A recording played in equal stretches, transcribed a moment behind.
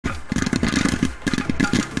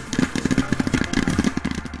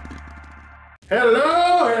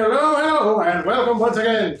Hello, and welcome once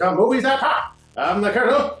again to Movies That Pop. I'm the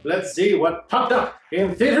Kernel. Let's see what popped up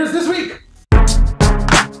in theaters this week.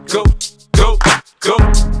 Go, go, go,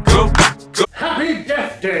 go, go. Happy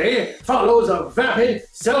Death Day follows a vapid,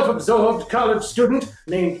 self-absorbed college student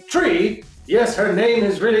named Tree. Yes, her name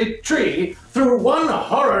is really Tree, through one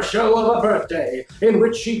horror show of a birthday, in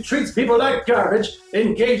which she treats people like garbage,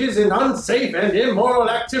 engages in unsafe and immoral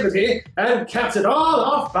activity, and caps it all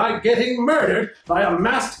off by getting murdered by a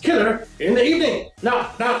masked killer in the evening.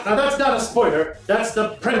 Now, that's not a spoiler, that's the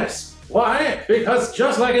premise. Why? Because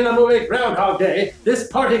just like in the movie Groundhog Day,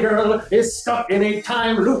 this party girl is stuck in a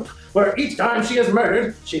time loop, where each time she is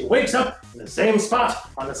murdered, she wakes up in the same spot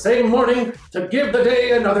on the same morning to give the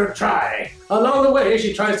day another try. Along the way,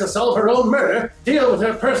 she tries to solve her own murder, deal with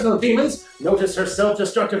her personal demons, notice her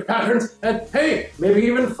self-destructive patterns, and hey, maybe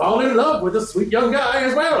even fall in love with a sweet young guy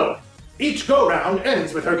as well. Each go-round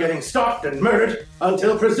ends with her getting stalked and murdered,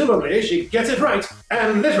 until presumably she gets it right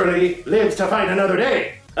and literally lives to fight another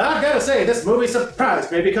day. I've gotta say, this movie surprised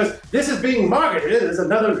me because this is being marketed as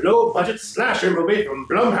another low-budget slasher movie from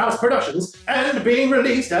Blumhouse Productions, and being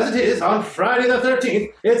released as it is on Friday the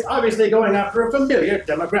 13th, it's obviously going after a familiar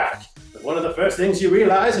demographic. But one of the first things you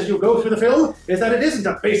realize as you go through the film is that it isn't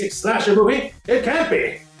a basic slasher movie. It can't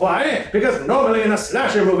be. Why? Because normally in a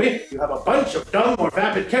slasher movie, you have a bunch of dumb or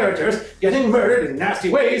vapid characters getting murdered in nasty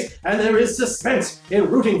ways, and there is suspense in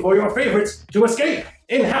rooting for your favorites to escape.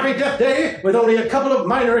 In Happy Death Day, with only a couple of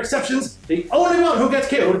minor exceptions, the only one who gets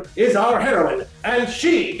killed is our heroine, and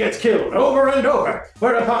she gets killed over and over,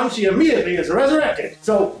 whereupon she immediately is resurrected.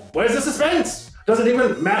 So, where's the suspense? Does it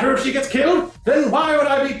even matter if she gets killed? Then why would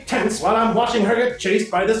I be tense while I'm watching her get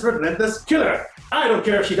chased by this relentless killer? I don't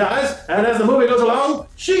care if she dies, and as the movie goes along,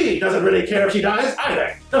 she doesn't really care if she dies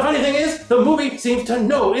either. The funny thing is, the movie seems to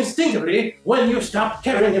know instinctively when you stop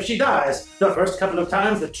caring if she dies. The first couple of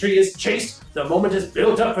times the Tree is chased, the moment is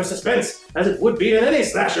built up for suspense, as it would be in any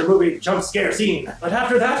slasher movie jump scare scene. But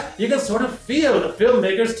after that, you can sort of feel the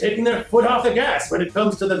filmmakers taking their foot off the gas when it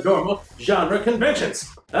comes to the normal genre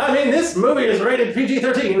conventions. I mean, this movie is rated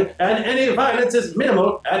PG-13, and any violence is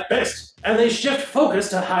minimal at best. And they shift focus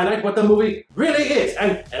to highlight what the movie really is.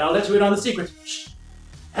 And I'll let you in on the secret. Shh.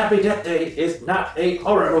 Happy Death Day is not a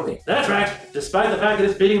horror movie. That's right. Despite the fact that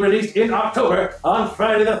it's being released in October on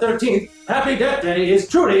Friday the 13th, Happy Death Day is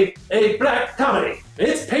truly a black comedy.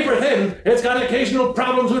 It's paper thin, it's got occasional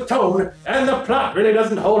problems with tone, and the plot really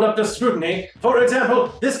doesn't hold up to scrutiny. For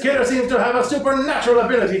example, this killer seems to have a supernatural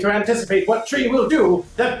ability to anticipate what Tree will do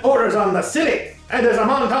that borders on the silly. And there's a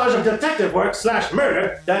montage of detective work /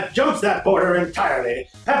 murder that jumps that border entirely.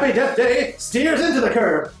 Happy Death Day steers into the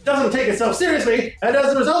curve, doesn't take itself seriously, and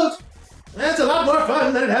as a result, it's a lot more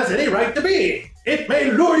fun than it has any right to be. It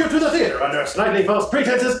may lure you to the theater under slightly false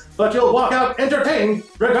pretenses, but you'll walk out entertained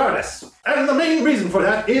regardless. And the main reason for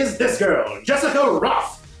that is this girl, Jessica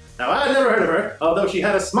Rothe. Now, I'd never heard of her, although she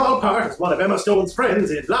had a small part as one of Emma Stone's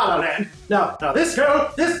friends in La La Land. Now this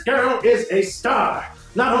girl is a star.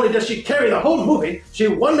 Not only does she carry the whole movie, she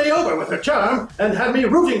won me over with her charm and had me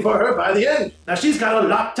rooting for her by the end. Now she's got a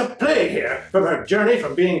lot to play here, from her journey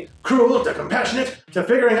from being cruel to compassionate, to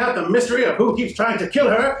figuring out the mystery of who keeps trying to kill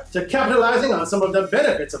her, to capitalizing on some of the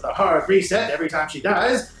benefits of the hard reset every time she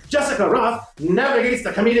dies. Jessica Rothe navigates the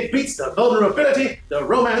comedic beats, the vulnerability, the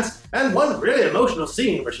romance, and one really emotional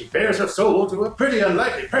scene where she bares her soul to a pretty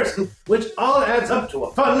unlikely person, which all adds up to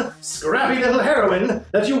a fun, scrappy little heroine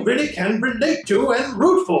that you really can relate to and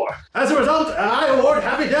root for. As a result, I award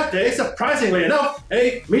Happy Death Day, surprisingly enough,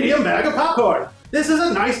 a medium bag of popcorn. This is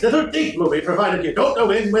a nice little date movie, provided you don't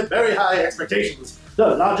go in with very high expectations. The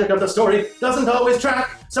logic of the story doesn't always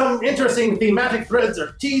track, some interesting thematic threads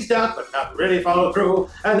are teased out but not really followed through,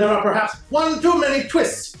 and there are perhaps one too many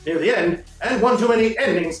twists near the end, and one too many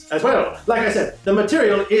endings as well. Like I said, the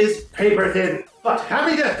material is paper thin. But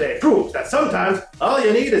Happy Death Day proves that sometimes all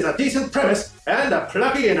you need is a decent premise and a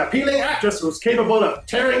plucky and appealing actress who's capable of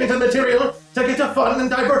tearing into material to get a fun and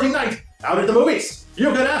diverting night out at the movies.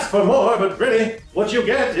 You can ask for more, but really, what you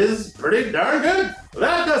get is pretty darn good.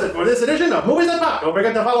 That does it for this edition of Movies That Pop. Don't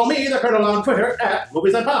forget to follow me, the Kernel, on Twitter at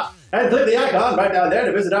Movies That Pop. And click the icon right down there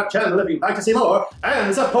to visit our channel if you'd like to see more.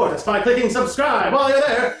 And support us by clicking subscribe while you're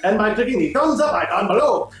there, and by clicking the thumbs up icon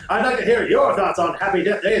below. I'd like to hear your thoughts on Happy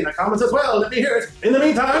Death Day in the comments as well. Let me hear it. In the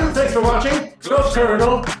meantime, thanks for watching. Go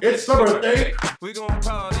Kernel, it's the birthday. We gon'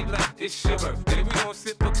 party like it's your birthday. We gon'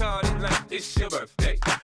 sip Bacardi like it's your birthday.